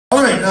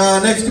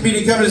right, next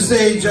comedian coming to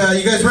stage.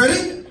 You guys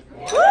ready?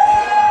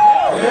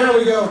 There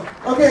we go.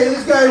 Okay,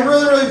 this guy,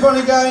 really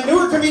funny guy,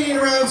 newer comedian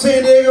around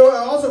San Diego,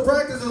 also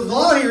practices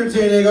law here in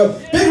San Diego.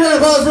 Big round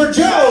of applause for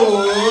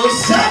Joe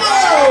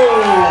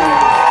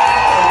Samo!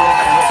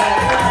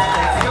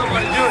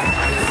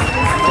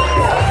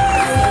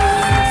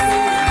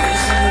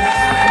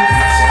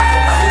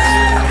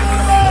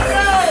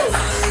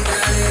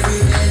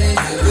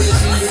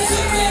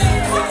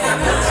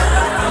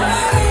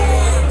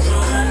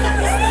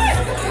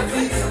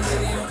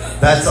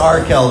 That's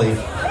R. Kelly.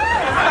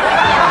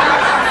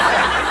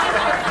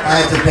 I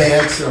had to pay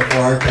extra for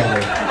R.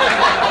 Kelly.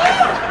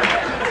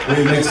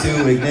 Remix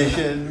to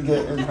Ignition,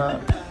 getting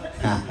hot.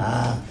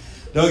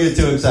 Don't get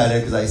too excited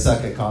because I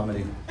suck at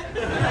comedy.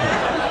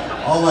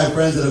 All my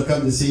friends that have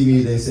come to see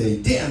me, they say,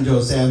 "Damn, Joe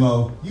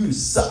Samo, you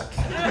suck.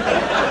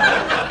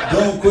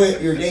 Don't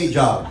quit your day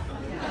job."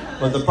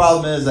 But the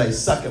problem is I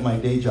suck at my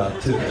day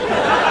job too.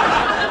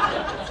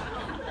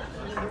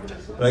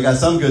 But I got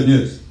some good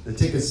news. The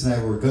tickets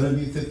tonight were going to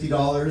be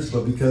 $50,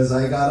 but because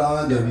I got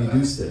on, they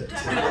reduced it.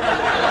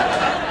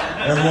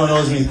 Everyone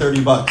owes me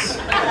 $30.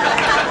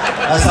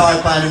 That's how I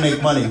plan to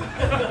make money.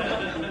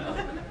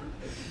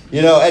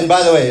 You know, and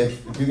by the way,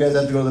 if you guys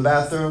have to go to the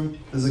bathroom,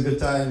 this is a good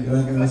time. You're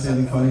not going to miss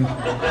anything funny.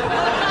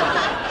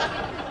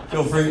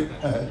 Feel free.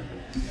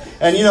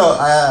 And you know,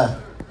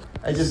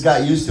 I just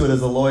got used to it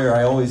as a lawyer.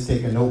 I always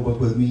take a notebook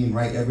with me and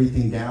write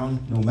everything down,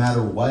 no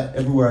matter what,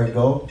 everywhere I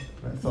go.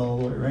 Right, fellow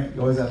lawyer, right?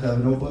 You always have to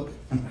have a notebook.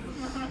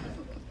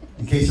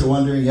 In case you're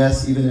wondering,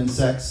 yes, even in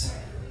sex.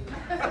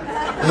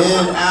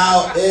 In,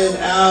 out,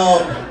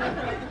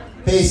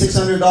 pay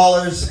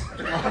 $600.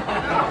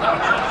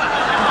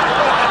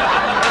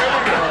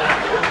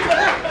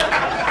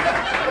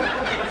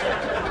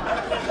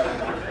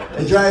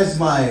 It drives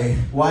my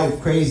wife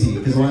crazy,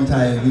 because one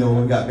time, you know,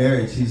 when we got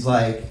married, she's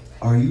like,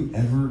 "Are you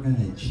ever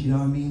gonna cheat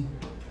on me?"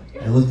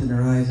 I looked in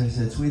her eyes, I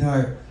said,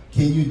 "Sweetheart,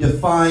 can you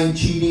define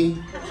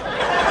cheating?"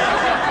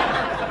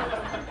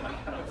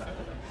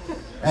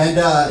 And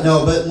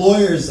no, but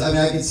lawyers, I mean,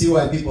 I can see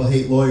why people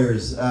hate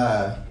lawyers.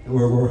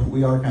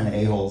 We are kind of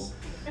a-holes.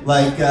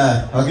 Like,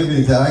 I'll give you an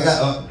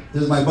example.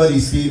 There's my buddy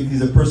Steve,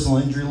 he's a personal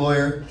injury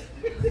lawyer.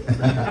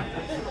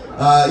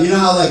 You know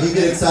how like you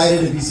get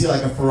excited if you see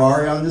like a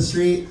Ferrari on the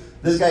street?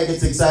 This guy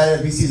gets excited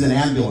if he sees an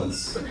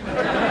ambulance.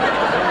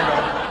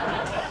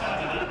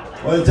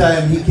 One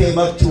time he came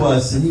up to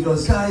us and he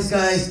goes, guys,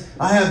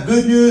 I have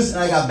good news and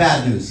I got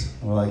bad news.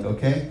 And we're like,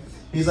 okay.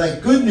 He's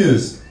like, good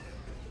news.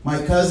 My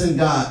cousin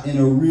got in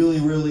a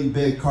really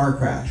big car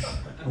crash.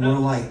 And we're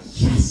like,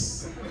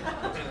 yes.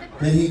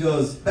 Then he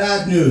goes,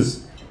 bad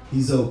news.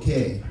 He's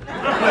okay.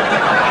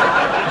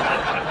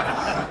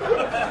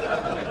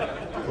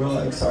 We're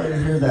like, sorry to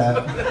hear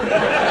that.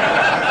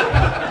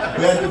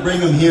 We had to bring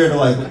him here to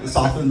like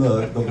soften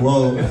the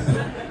blow.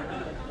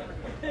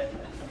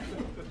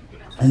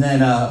 And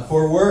then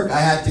for work,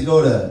 I had to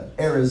go to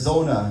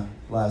Arizona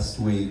last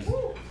week.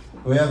 Do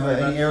we have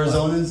any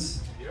Arizonans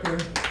here?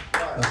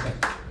 Okay.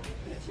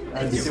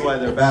 I can see why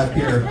they're back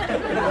here.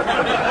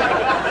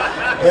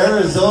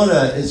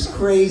 Arizona is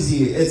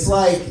crazy. It's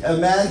like,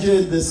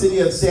 imagine the city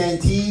of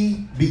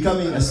Santee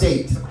becoming a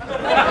state.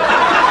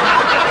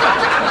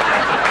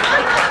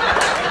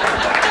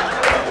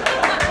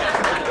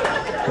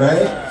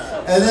 Right?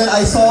 And then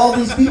I saw all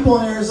these people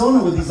in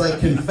Arizona with these like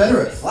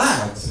Confederate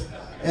flags.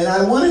 And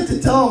I wanted to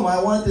tell them,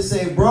 I wanted to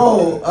say,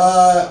 bro,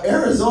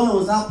 Arizona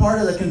was not part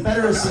of the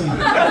Confederacy.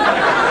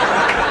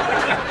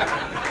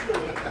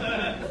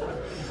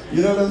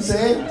 You know what I'm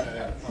saying?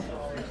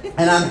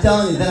 And I'm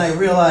telling you, then I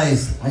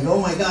realized, like, oh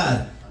my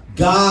God,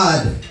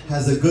 God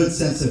has a good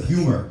sense of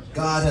humor.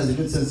 God has a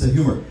good sense of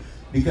humor.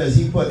 Because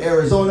he put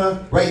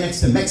Arizona right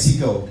next to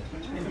Mexico.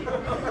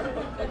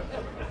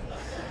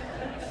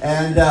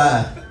 And,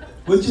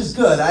 which is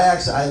good.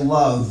 I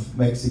love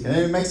Mexican.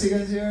 Any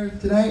Mexicans here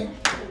tonight?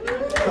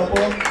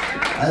 Couple?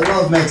 I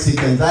love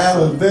Mexicans. I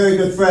have a very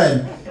good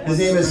friend. His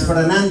name is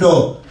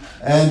Fernando.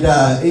 And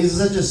he's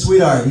such a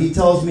sweetheart. He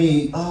tells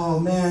me, oh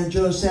man,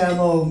 Joe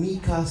Samo, mi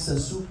casa,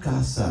 su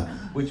casa,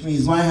 which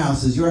means my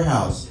house is your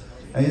house.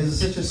 And he's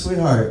such a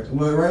sweetheart.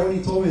 Well, right when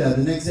he told me that,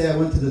 the next day I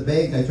went to the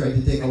bank, I tried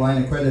to take a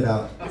line of credit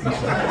out.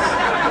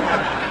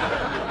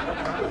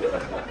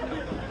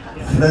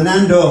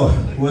 Fernando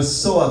was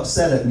so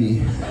upset at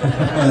me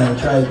when I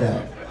tried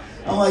that.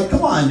 I'm like,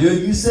 come on,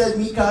 dude, you said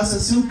mi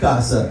casa, su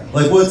casa.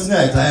 Like, what's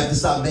next? I have to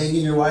stop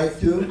banging your wife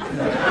too?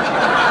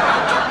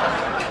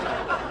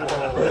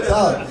 What's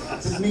up?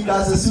 This is mi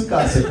casa, su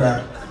casa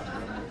crap.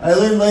 I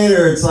learned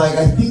later, it's like,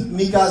 I think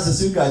mi casa,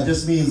 su casa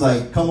just means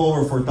like, come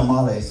over for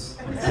tamales.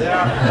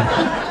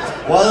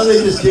 Why don't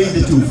they just change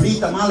it to free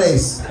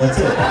tamales? That's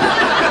it.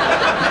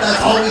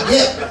 That's all we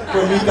get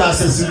from mi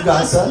casa, su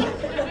casa,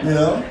 you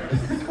know?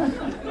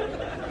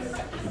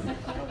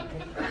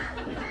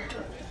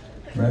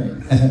 Right?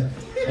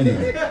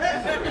 Anyway.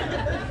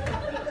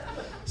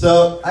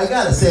 So, I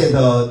gotta say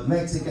though,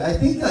 Mexican, I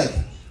think like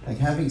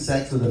having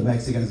sex with a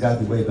Mexican has got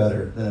to be way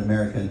better than an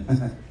American.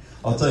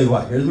 I'll tell you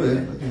what, here's what,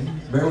 okay,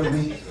 bear with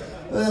me.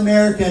 With an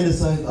American,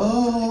 it's like,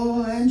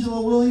 oh,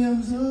 Angela Williams.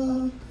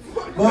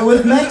 But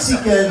with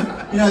Mexican,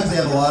 you know, because they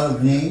have a lot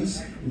of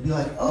names, you'd be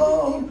like,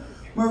 oh,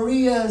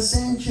 Maria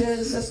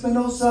Sanchez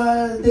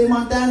Espinosa de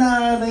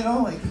Montana, you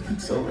know, like it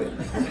keeps going.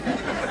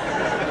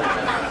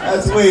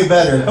 That's way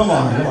better. Come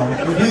on, come on.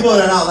 The people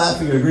that are not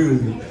laughing agree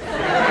with me.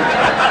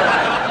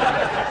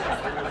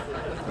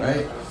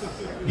 Right?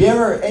 Do you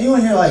ever,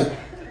 anyone here like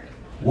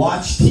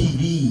watch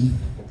TV,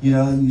 you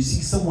know, and you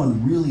see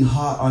someone really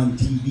hot on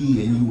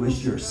TV and you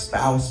wish your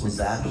spouse was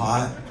that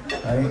hot,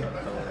 right?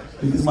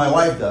 Because my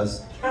wife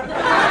does.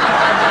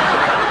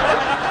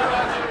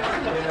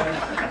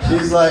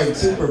 She's like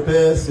super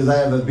pissed because I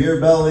have a beer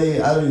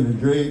belly, I don't even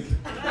drink.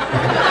 I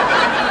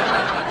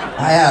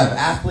have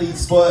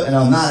athlete's foot and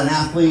I'm not an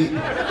athlete.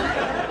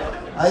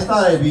 I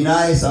thought it'd be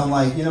nice. I'm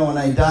like, you know, when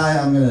I die,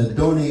 I'm gonna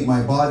donate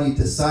my body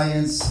to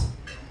science.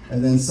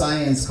 And then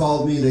science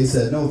called me, they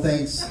said, no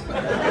thanks.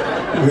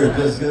 We're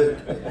just good.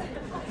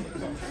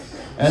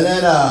 And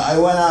then I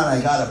went out and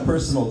I got a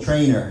personal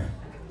trainer.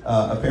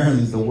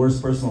 Apparently he's the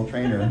worst personal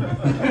trainer.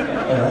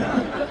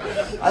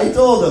 I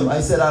told him,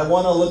 I said, I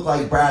want to look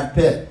like Brad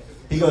Pitt.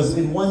 He goes,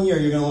 in 1 year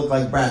you're going to look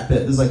like Brad Pitt.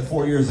 This is like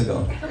 4 years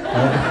ago.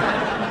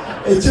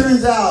 Right? It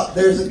turns out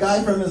there's a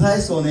guy from his high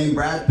school named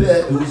Brad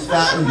Pitt who's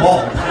fat and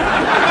bald.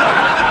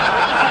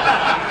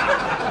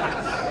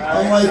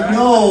 I'm like,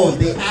 no,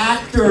 the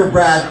actor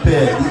Brad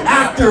Pitt. The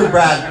actor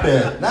Brad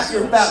Pitt. Not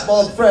your fat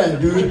bald friend,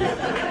 dude.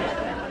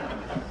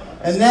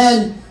 And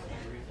then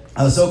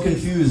I was so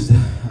confused.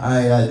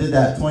 I did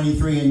that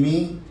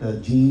 23andMe, the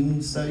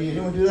gene study.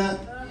 Anyone do that?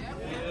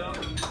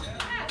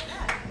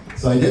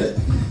 So I did it.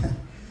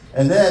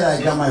 And then I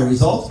got my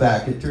results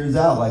back. It turns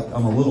out like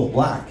I'm a little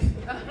black.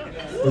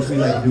 Which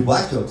means I can do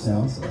black jokes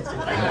now. So that's good.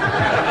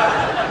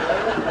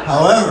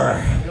 However,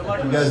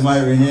 you guys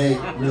might relate.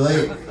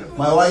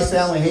 My wife's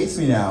family hates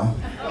me now.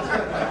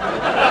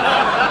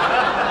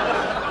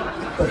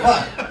 The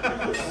fuck?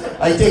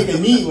 I take a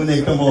knee when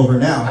they come over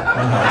now.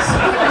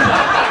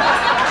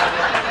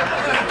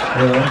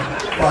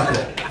 Fuck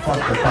it.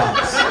 Fuck the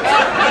cops.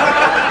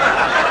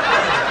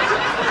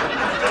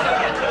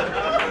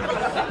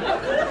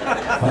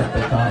 Fuck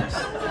the cops.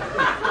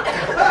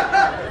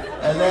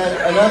 And then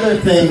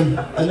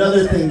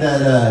another thing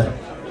that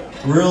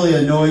really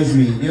annoys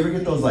me. Do you ever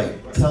get those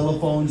like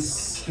telephone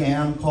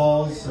scam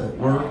calls at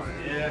work?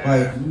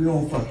 Like, you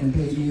don't fucking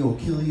pay me, we'll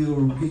kill you,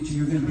 or get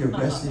you, you're gonna be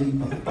arrested,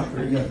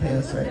 motherfucker, you gotta pay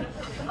us, right?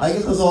 I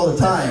get those all the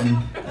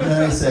time. And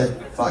then I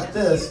said, fuck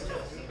this.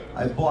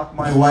 I blocked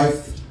my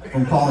wife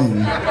from calling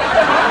me.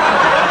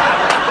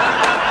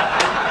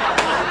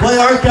 Play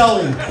R.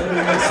 Kelly.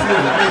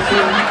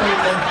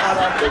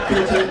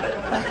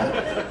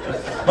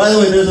 By the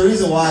way, there's a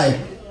reason why.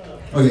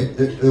 Okay,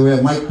 we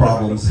have mic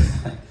problems.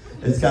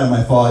 It's kind of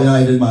my fault. You know,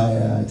 I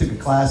took a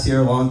class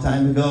here a long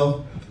time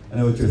ago. I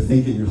know what you're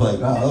thinking. You're like,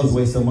 wow, that was a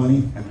waste of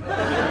money.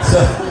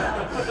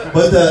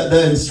 But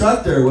the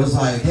instructor was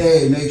like,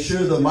 hey, make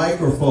sure the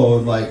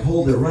microphone, like,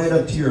 hold it right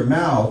up to your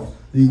mouth.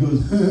 And he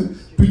goes,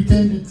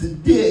 pretend it's a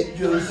dick,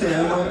 Joe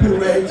Sam. I'll put it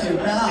right to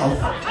your mouth.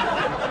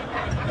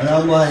 And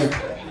I'm like,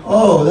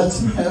 oh,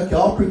 that's right. Okay,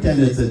 I'll pretend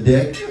it's a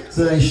dick.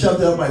 So then I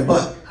shoved it up my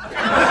butt.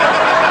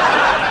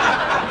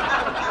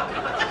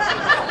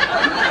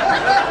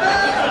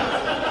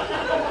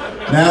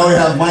 Now we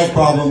have mic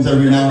problems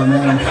every now and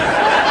then.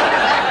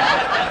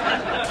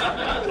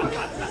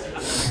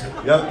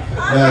 Yep.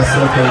 Yes,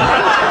 okay.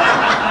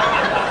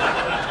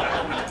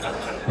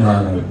 No.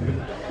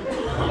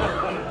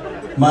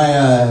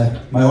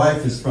 My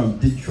wife is from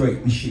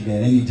Detroit,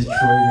 Michigan. Any Detroiters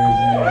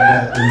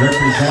that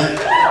represent?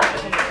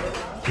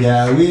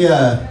 Yeah,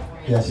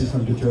 she's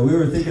from Detroit. We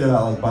were thinking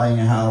about like buying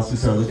a house. We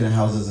started looking at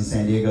houses in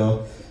San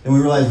Diego, and we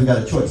realized we got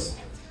a choice.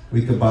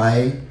 We could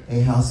buy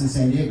a house in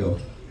San Diego,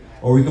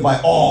 or we could buy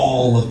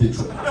all of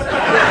Detroit.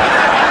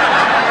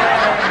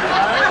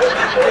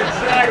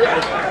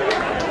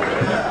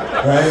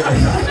 Right?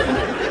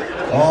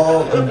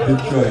 All of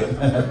Detroit.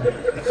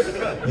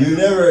 You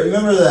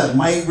remember that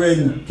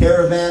migrant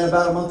caravan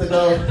about a month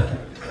ago?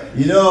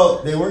 You know,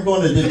 they weren't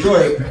going to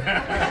Detroit.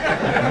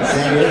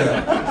 San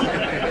Diego.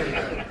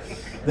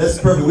 That's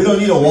perfect. We don't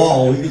need a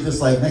wall. We could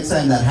just like, next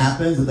time that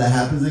happens, if that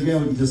happens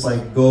again, we could just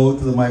like go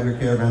to the migrant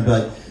caravan and be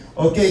like,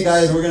 okay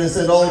guys, we're going to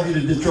send all of you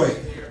to Detroit.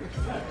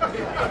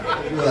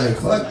 We're like,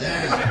 fuck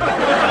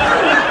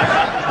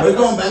that. We're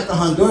going back to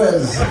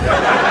Honduras.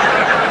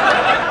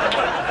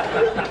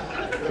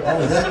 Oh,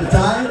 is that the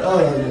time?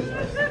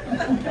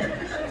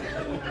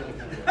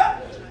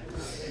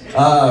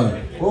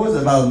 What was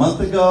it, about a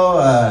month ago?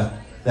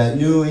 That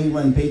New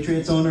England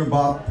Patriots owner,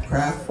 Bob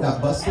Kraft,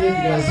 got busted. You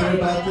guys heard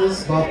about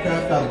this? Bob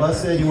Kraft got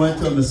busted. He went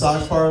to a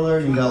massage parlor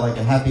and he got like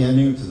a happy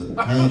ending, which is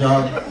a hand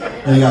job,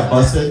 and he got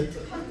busted.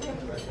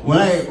 When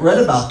I read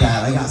about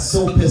that, I got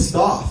so pissed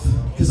off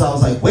because I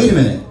was like, wait a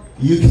minute,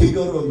 you can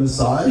go to a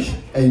massage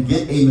and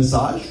get a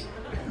massage?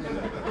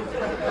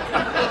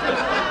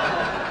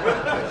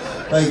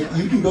 Like,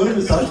 you can go to a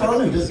massage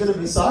parlor and just get a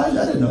massage?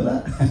 I didn't know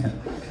that.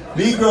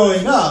 Me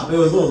growing up, it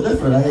was a little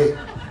different.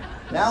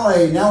 Now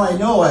I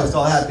know why it's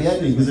called a happy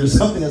ending, because there's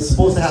something that's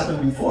supposed to happen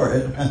before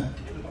it.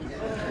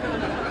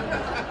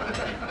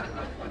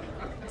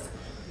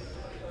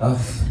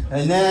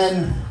 And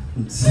then,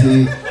 let's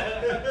see,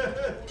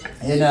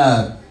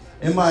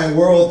 in my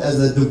world as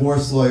a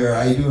divorce lawyer,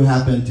 I do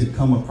happen to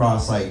come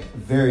across like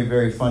very,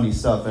 very funny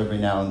stuff every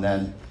now and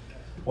then.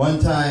 One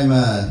time,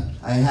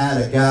 I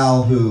had a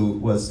gal who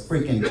was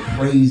freaking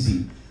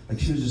crazy. Like,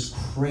 she was just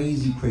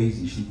crazy,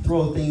 crazy. She'd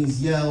throw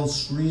things, yell,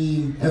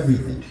 scream,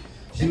 everything.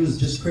 She was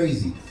just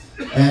crazy.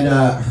 And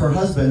her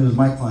husband, who was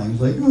my client,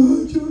 was like,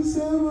 oh,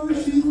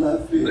 Samo, she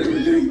left me.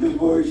 We're getting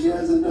divorced. She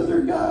has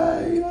another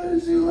guy.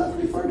 She left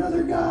me for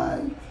another guy.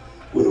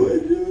 What do I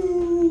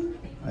do?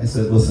 I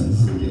said, listen, this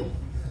is the deal.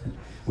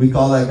 We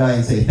call that guy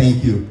and say,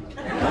 thank you.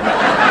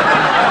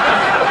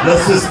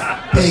 Let's just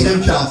pay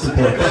him child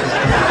support.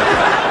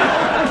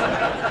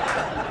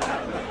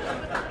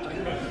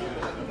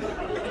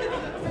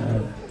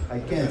 I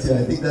can't say.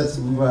 I think that's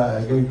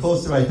getting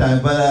close to my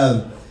time.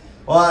 But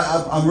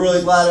well, I'm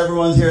really glad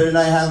everyone's here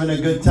tonight having a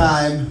good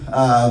time.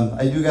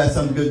 I do got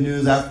some good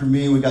news after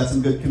me. We got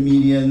some good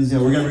comedians. You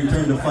know, we're going to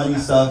return to funny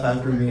stuff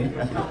after me.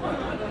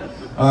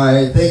 All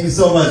right. Thank you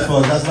so much,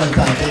 folks. That's my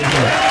time.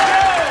 Thank you.